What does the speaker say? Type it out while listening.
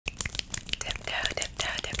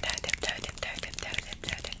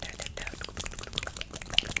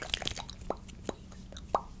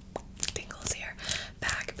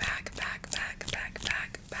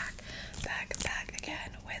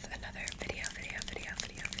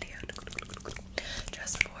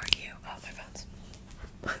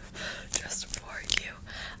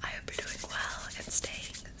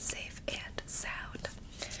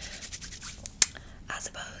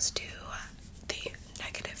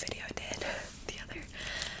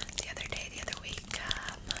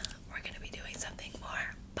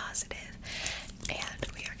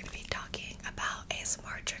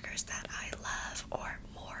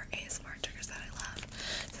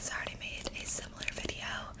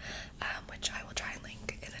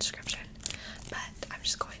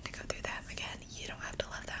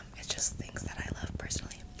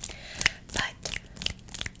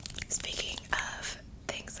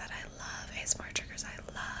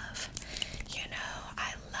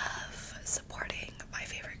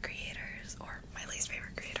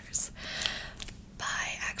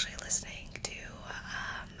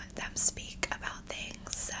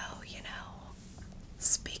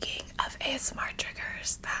ASMR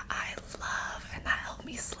triggers that I love and that help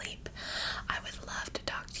me sleep, I would love to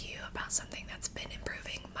talk to you about something that's been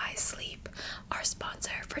improving my sleep. Our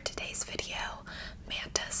sponsor for today's video,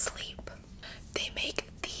 Manta Sleep. They make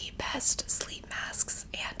the best sleep masks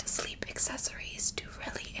and sleep accessories to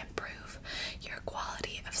really improve your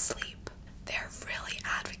quality of sleep. They're really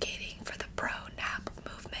advocating for the pro-nap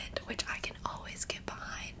movement, which I can always get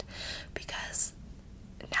behind because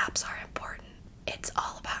naps are important. It's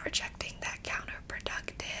all about rejecting that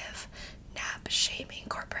counterproductive nap-shaming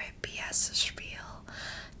corporate BS spiel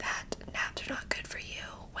that naps are not good for you,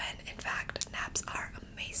 when in fact naps are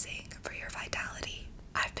amazing for your vitality.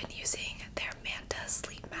 I've been using their Manta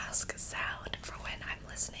sleep mask sound for when I'm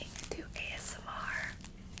listening to ASMR.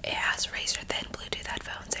 It has razor-thin Bluetooth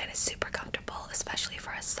headphones and is super comfortable, especially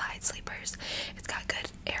for us side sleepers. It's got good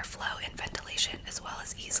airflow and ventilation, as well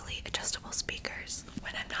as easily adjustable speakers.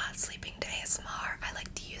 When I'm not sleeping to ASMR, I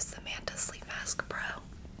like to use the Manta Sleep Mask Pro.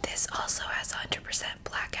 This also has 100%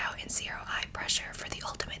 blackout and zero eye pressure for the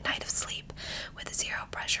ultimate night of sleep, with zero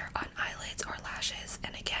pressure on eyelids or lashes,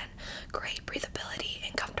 and again, great breathability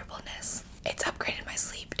and comfortableness. It's upgraded my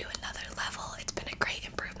sleep to another level. It's been a great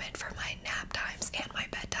improvement for my nap times and my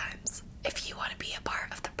bedtimes. If you want to be a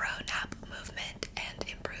part of the pro nap movement and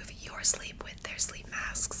improve your sleep with their sleep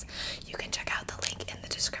masks, you can check out the link in the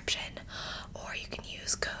description, or you can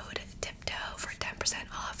use code TIPTOE for 10%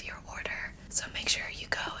 off your order. So make sure you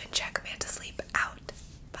go and check Manta Sleep out.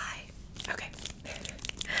 Bye. Okay.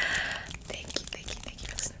 Thank you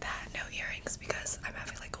for listening to that. No earrings because I'm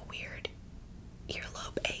having like a weird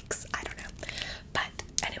earlobe aches. I don't know. But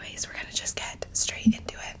anyways, we're gonna just get straight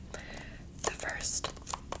into it. The first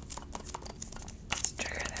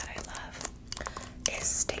trigger that I love is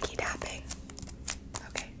sticky tapping.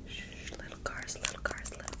 Okay, shh, little cars, little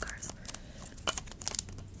cars, little cars.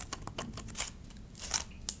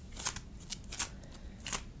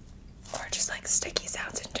 Or just like sticky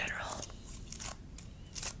sounds in general.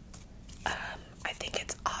 I think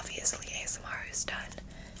it's obviously ASMR who's done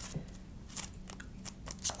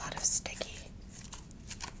a lot of sticky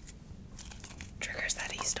triggers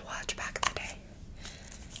that I used to watch back in the day.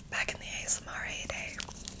 Back in the ASMR heyday.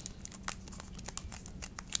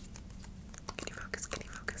 Can you focus? Can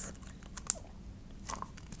you focus?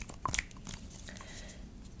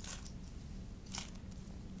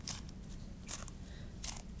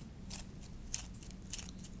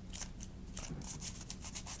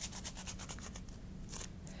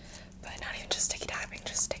 But not even just sticky tapping,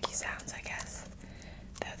 just sticky sounds, I guess.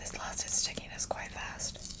 Though this lost its stickiness quite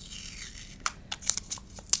fast.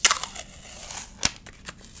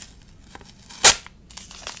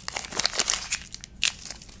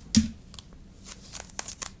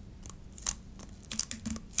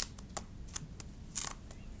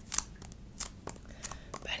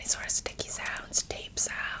 But any sort of sticky sounds, tape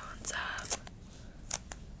sounds,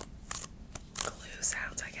 glue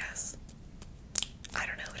sounds, I guess. I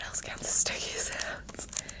don't know what else counts as sticky sounds.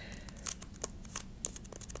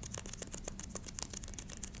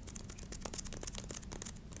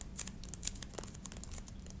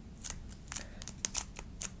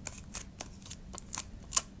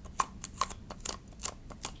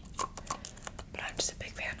 But I'm just a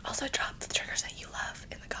big fan. Also, drop the triggers that you love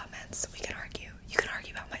in the comments. We can argue. You can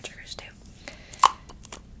argue about my triggers too.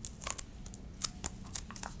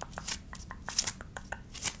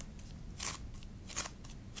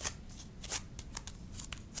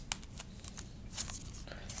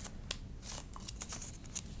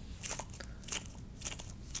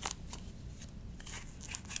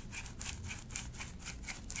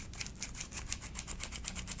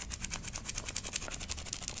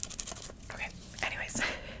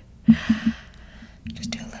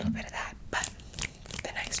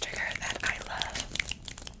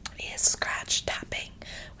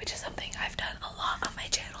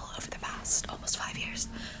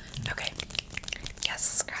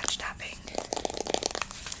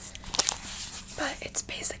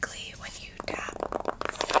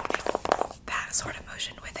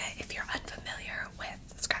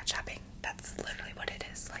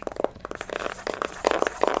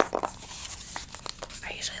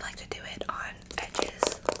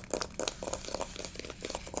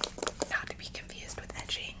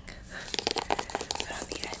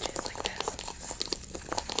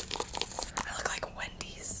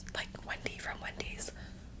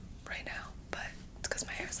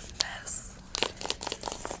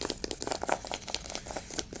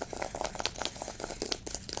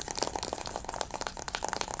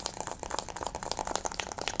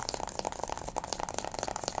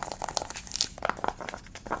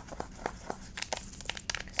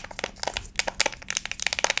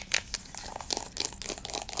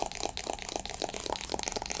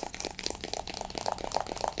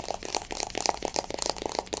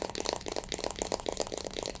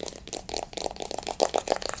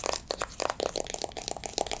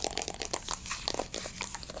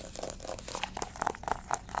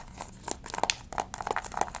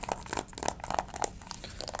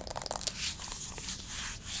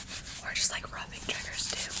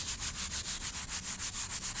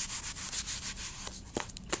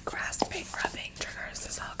 rubbing triggers.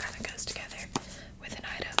 This all kind of goes together with an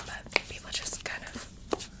item, but people just kind of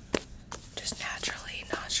just naturally,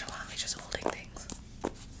 nonchalantly just holding things.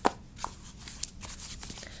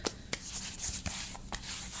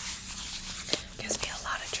 Gives me a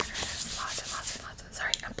lot of triggers. Lots and lots and lots.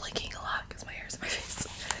 Sorry, I'm blinking a lot because my hair's in my face.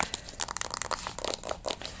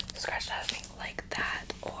 Scratch tapping like that,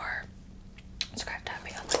 or scratch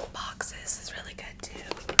tapping on like boxes is really good too.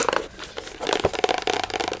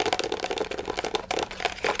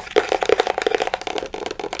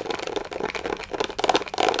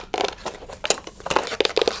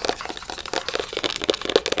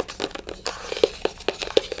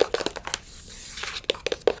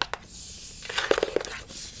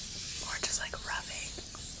 Or just like rubbing.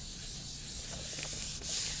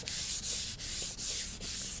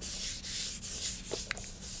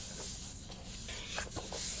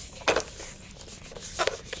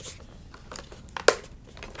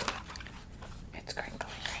 It's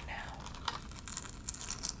crinkling right now.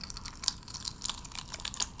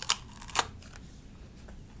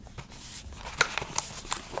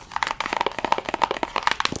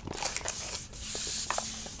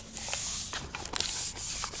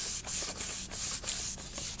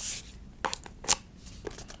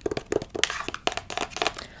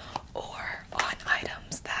 Or on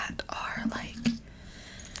items that are like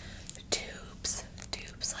tubes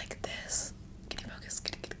like this. Kitty focus,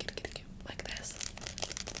 kitty, like this.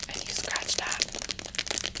 And you scratch that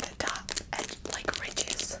the top edge like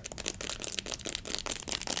ridges.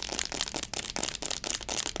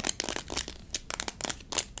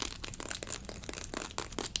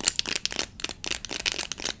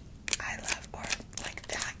 I love, or like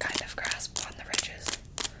that kind of grasp on the ridges.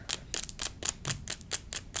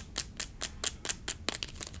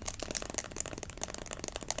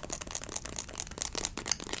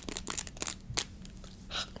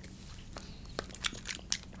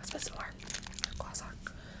 Let's put some more gloss on.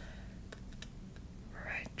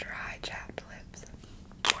 Right, dry, chapped lips.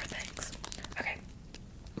 More things. Okay.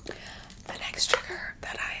 The next trigger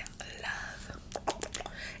that I love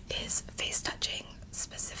is face touching,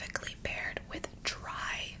 specifically paired with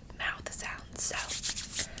dry mouth sounds. So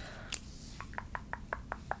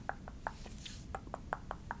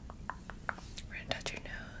we're gonna touch your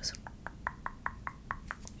nose.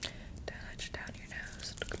 Touch down your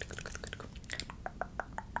nose.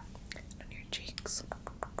 On your cheeks.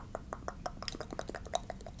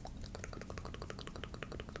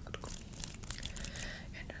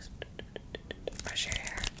 And just brush your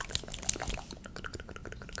hair.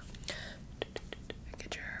 And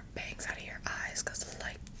get your bangs out of your eyes, because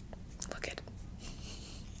like, look at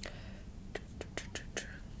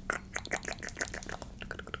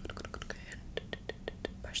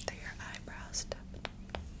brush through your eyebrows.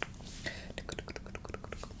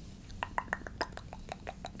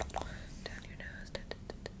 Down your nose,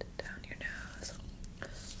 down your nose.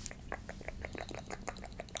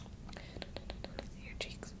 Your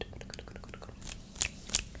cheeks.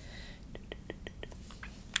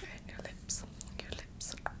 And your lips. Your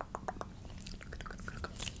lips.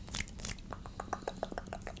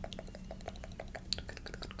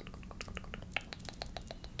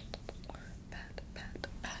 Pat, pat,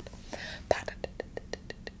 pat. Pat,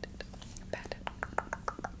 pat.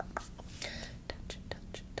 Touch,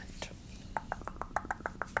 touch, touch.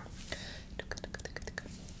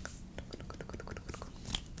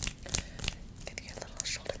 Get your little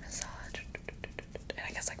shoulder massage. And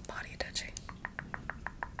I guess like body touching.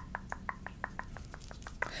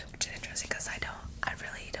 Which is interesting because I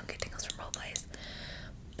really don't get tingles from role plays.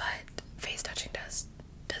 But face touching does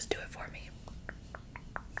do it for me.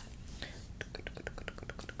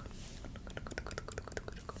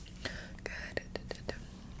 Good.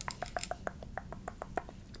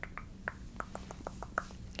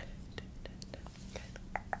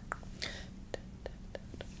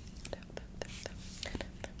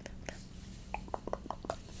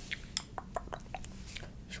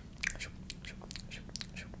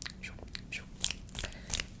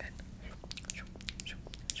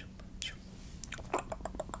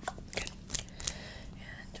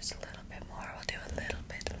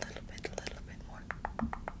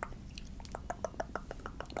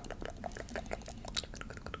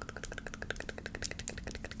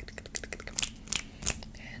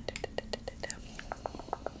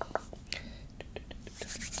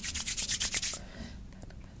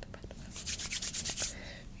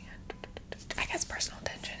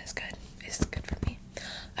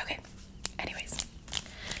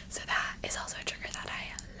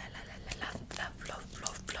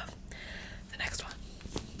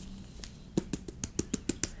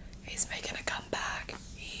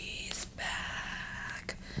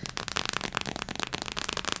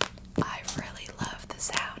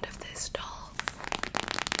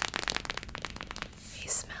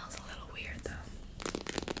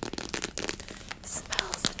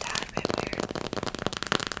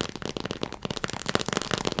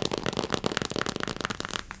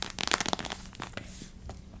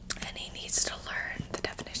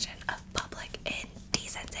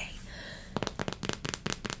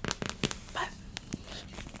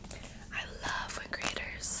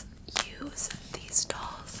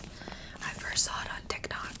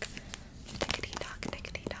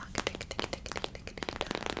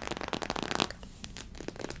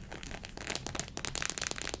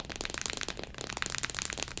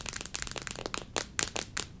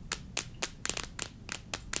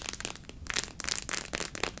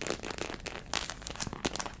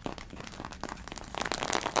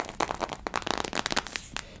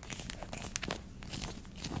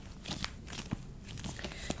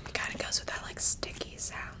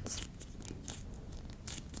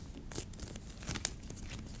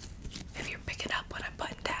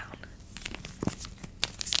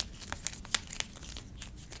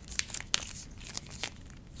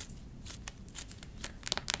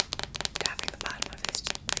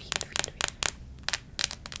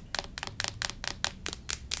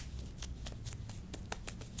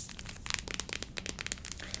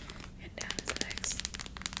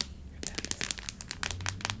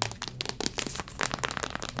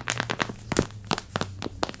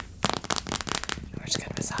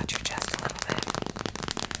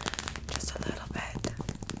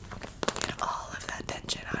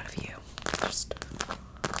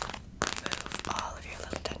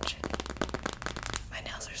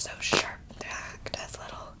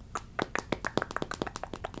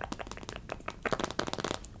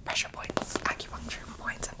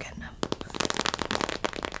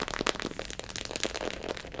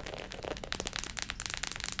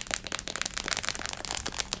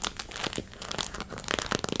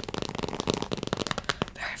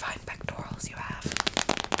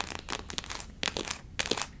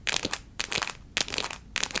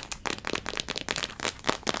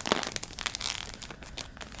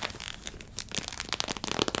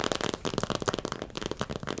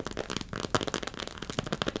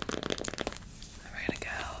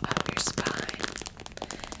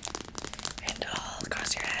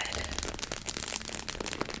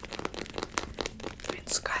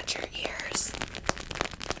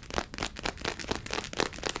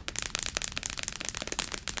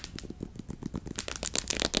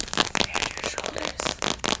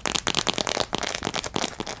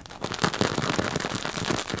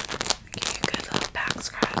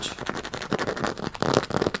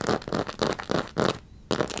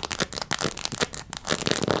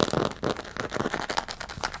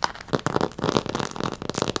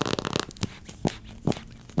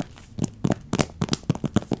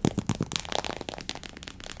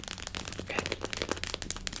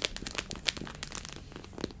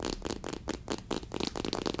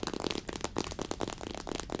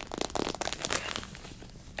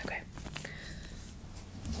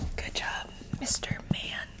 Mr.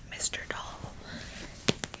 Man, Mr. Doll.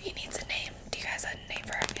 He needs a name. Do you guys have a name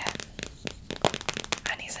for him yet?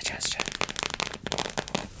 Any suggestion?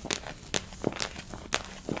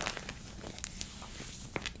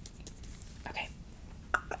 Okay.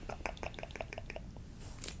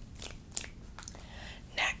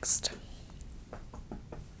 Next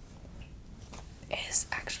is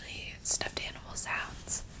actually stuffed animal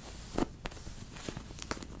sounds,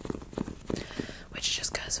 which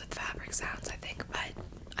just goes with fabric sounds, I think, but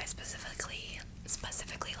I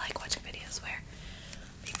specifically like watching videos where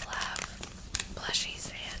people have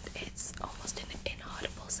plushies and it's almost an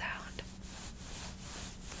inaudible sound.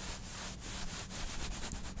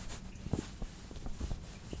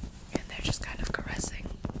 And they're just kind of caressing,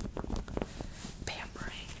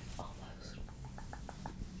 pampering, almost.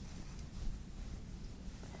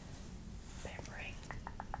 Pampering.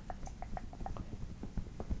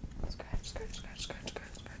 Scratch, scratch, scratch, scratch,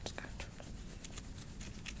 scratch, scratch, scratch.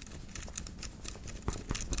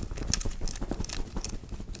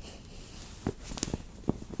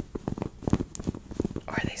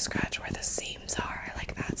 Or they scratch where the seams are. I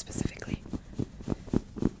like that specifically.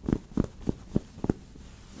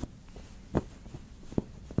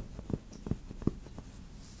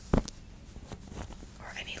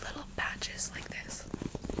 Or any little patches like this.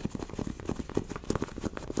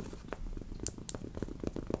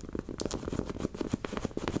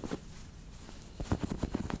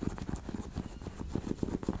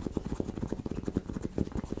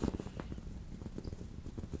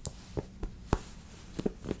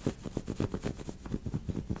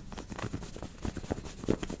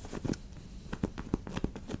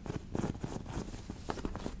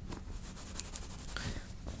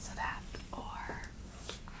 So that, or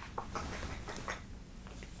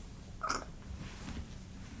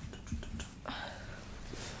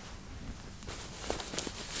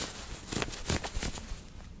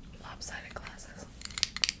lopsided glasses.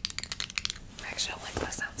 I actually don't like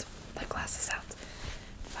glasses sounds,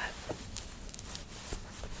 but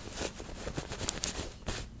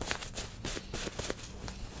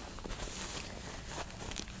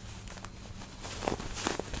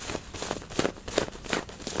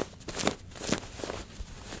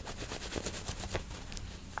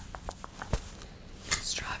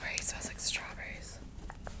strawberries, smells like strawberries.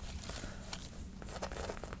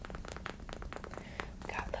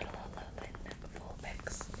 Got little full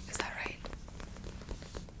pics. Is that right?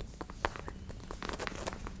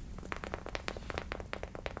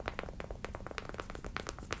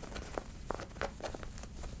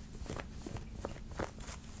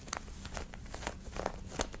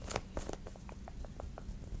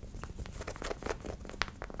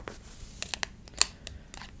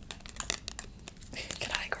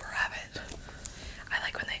 Can I grab it? I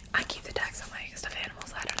like when I keep the tags on my stuffed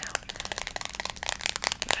animals, I don't know.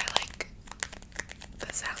 But I like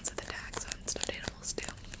the sounds of the tags on stuffed animals too.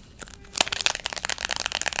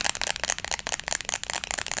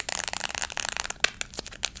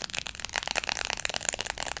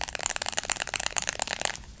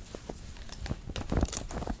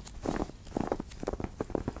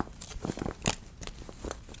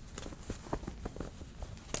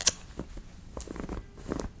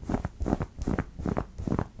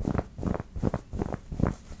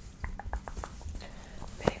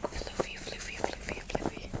 Big floofy, floofy, floofy,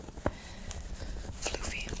 floofy.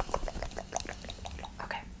 Floofy.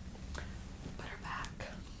 Okay. Put her back.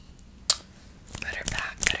 Put her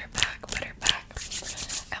back, put her back, put her back.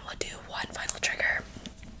 And we'll do one final trigger.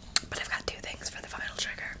 But I've got two things for the final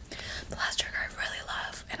trigger. The last trigger I really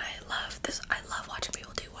love, and I love this. I love watching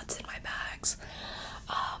people do what's in my bags.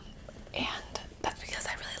 And that's because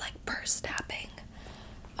I really like purse tapping.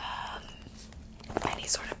 Any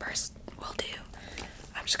sort of purse will do.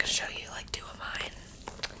 I'm just gonna show you like two of mine.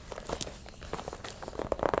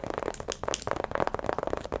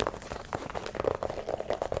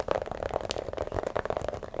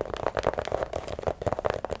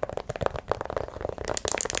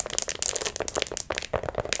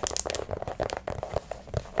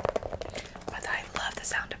 But I love the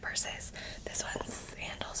sound of purses. This one's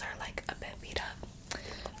handles are like a bit beat up,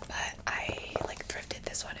 but I like thrifted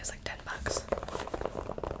this one. It was like $10.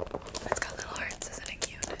 It's got little hearts, isn't it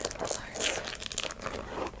cute? Little hearts.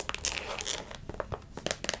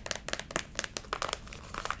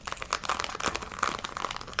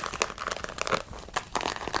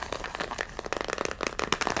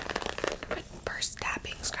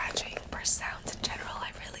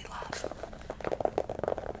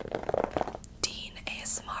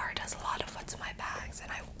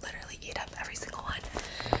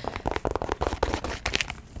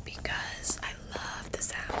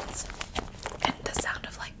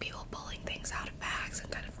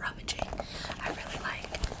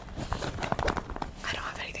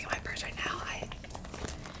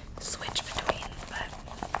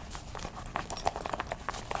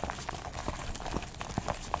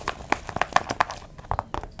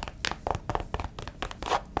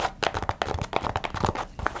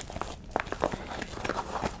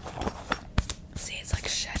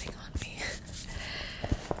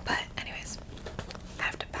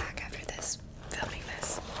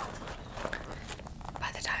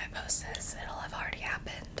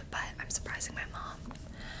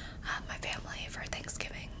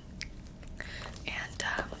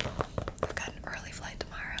 I've got an early flight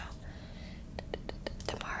tomorrow.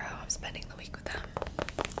 Tomorrow I'm spending the week with them.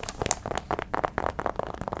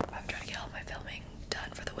 I'm trying to get all my filming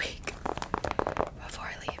done for the week before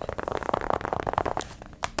I leave.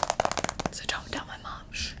 So don't tell my mom.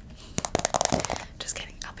 Shh. Just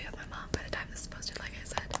kidding. I'll be with my mom by the time this is posted, like I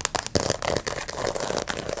said.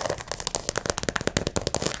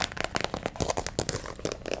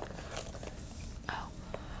 Oh.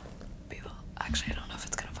 People. Actually, I